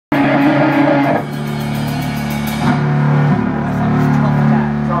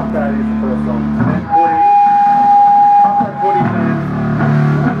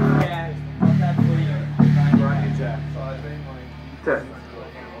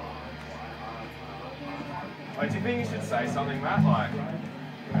Like, do you think you should say something, Matt? Like,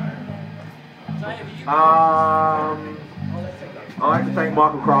 I'd like to thank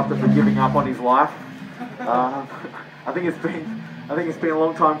Michael Crafter for giving up on his life. I think it's been a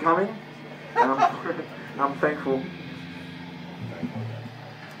long time coming, and I'm thankful.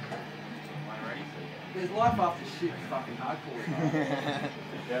 There's life after shit, fucking hardcore.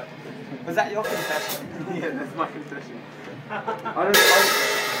 yeah. Was that your confession? Yeah, that's my confession.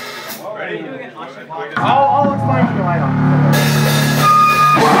 Ready? I'll explain to you later.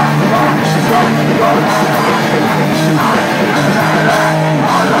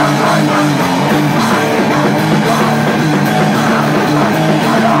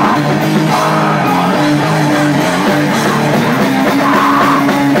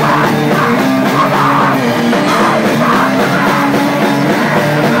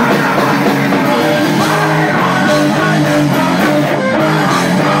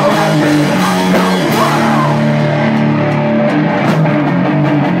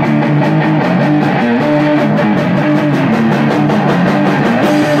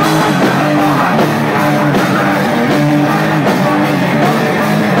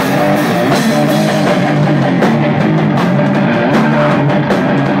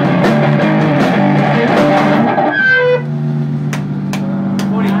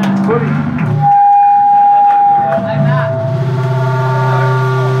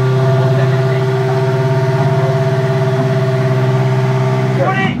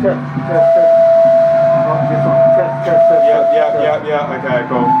 Yeah, okay,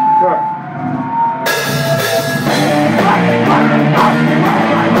 cool.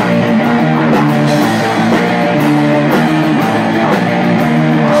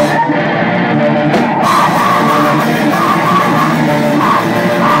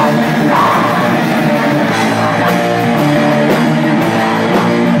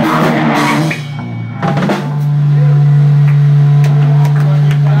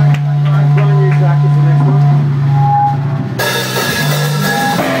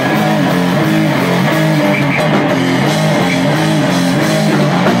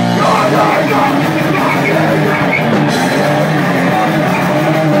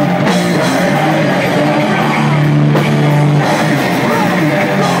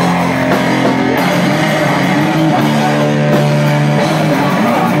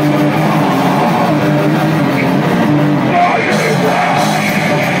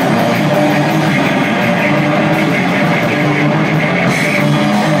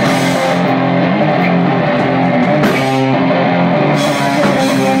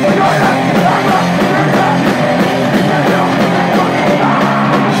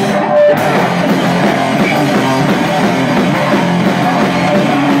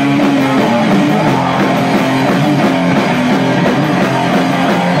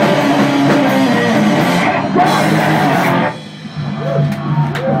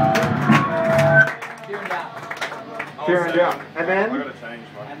 And then? I gotta change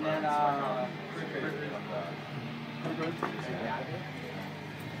my And then,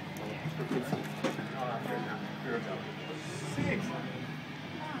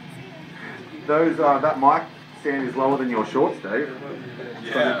 Those, that mic stand is lower than your shorts, Dave.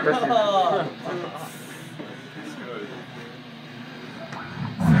 Yeah.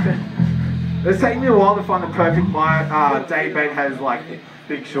 It's taken me a while to find the perfect mic. Dave Ben has like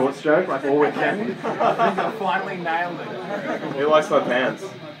big short stroke, like all weekend. I finally nailed it. He likes my pants.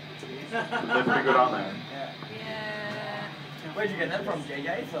 They're pretty good, aren't they? Yeah. Where'd you get them from,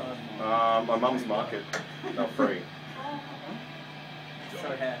 JJ's or? My mum's market. They're free.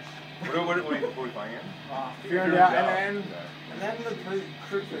 So hash. What are we playing in? Fear and Doubt, and then the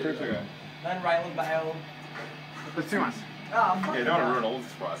Crypto. Okay. Then Raylan Bale. There's too much. Oh, Yeah, you don't want to ruin all the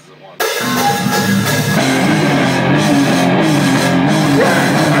surprises at once.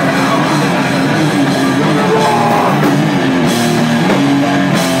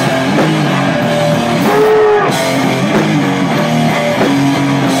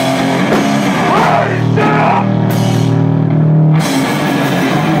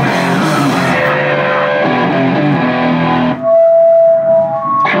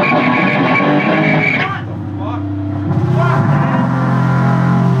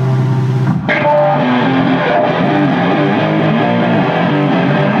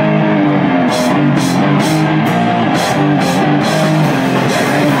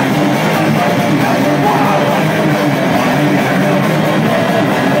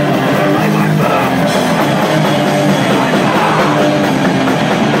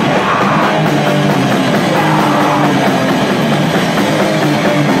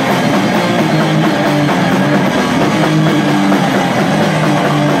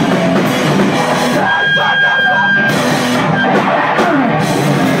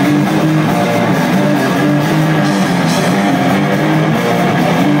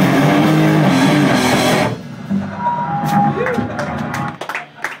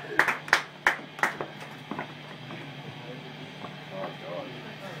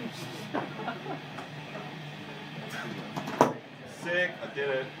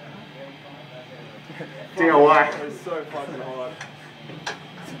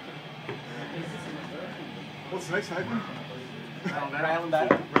 What's the next name? Rail and Bell.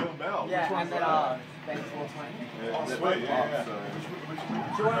 Rail and Bell. Yeah, Which one's and then that? Ben's 420. Oh, sweet, yeah. Do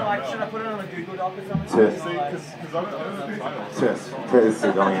you want to like, should I put it on a Google Doc or something? Yes. See, because I don't know the titles. Yes, it's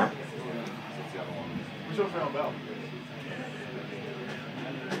still going out. Which one's Rail and Bell?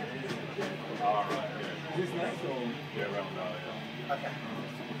 Oh, right, yeah. Is this next or? Yeah, Rail and Bell, yeah. Okay.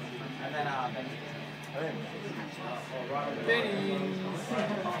 And then Benny's.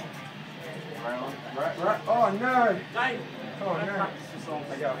 Right. Oh, no! Dave! Oh, no.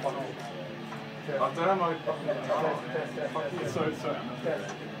 I got a funnel. I don't know. So.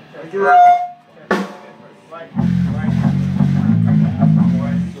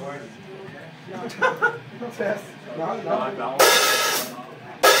 Test. No.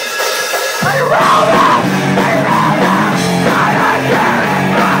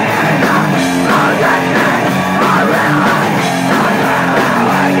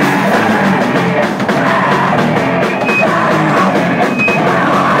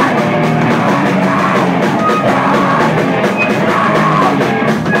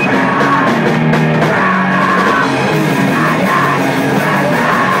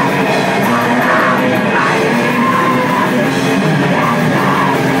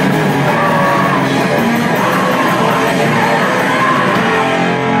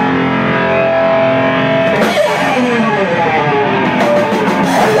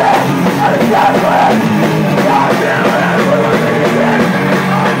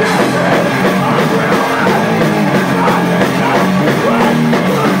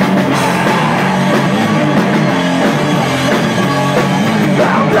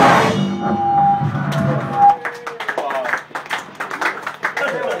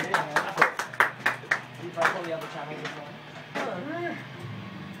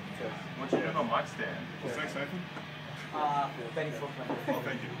 What you doing on mic stand? What's next, Nathan? Benny's 420. Oh,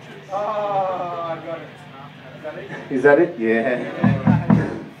 thank you. Cheers. Oh, I got it. Is that it? Is that it? Yeah.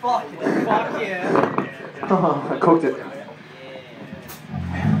 Fuck yeah. Oh, I cooked it. Are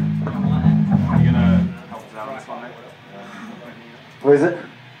you going to help us out on this one, mate? What is it?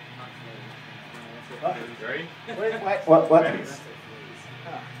 Ready? What? Benny's.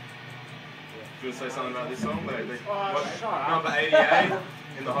 Do you want to say something about this song? What, number 88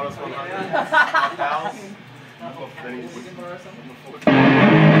 in the hottest 100. Our pals. Benny's.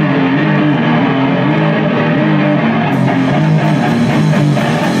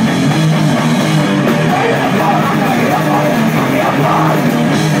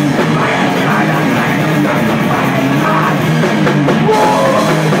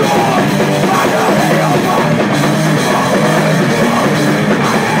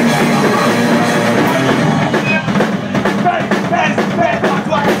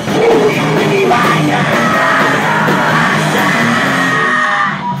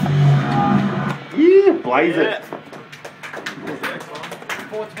 Blaze it.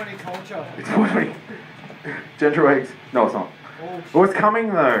 420 culture. It's 420. Ginger eggs. No, it's not. Oh, it's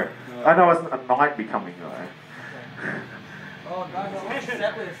coming though. I know it's a night be coming though. Oh, guys,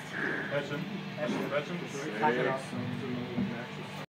 set list. Passion. Passion.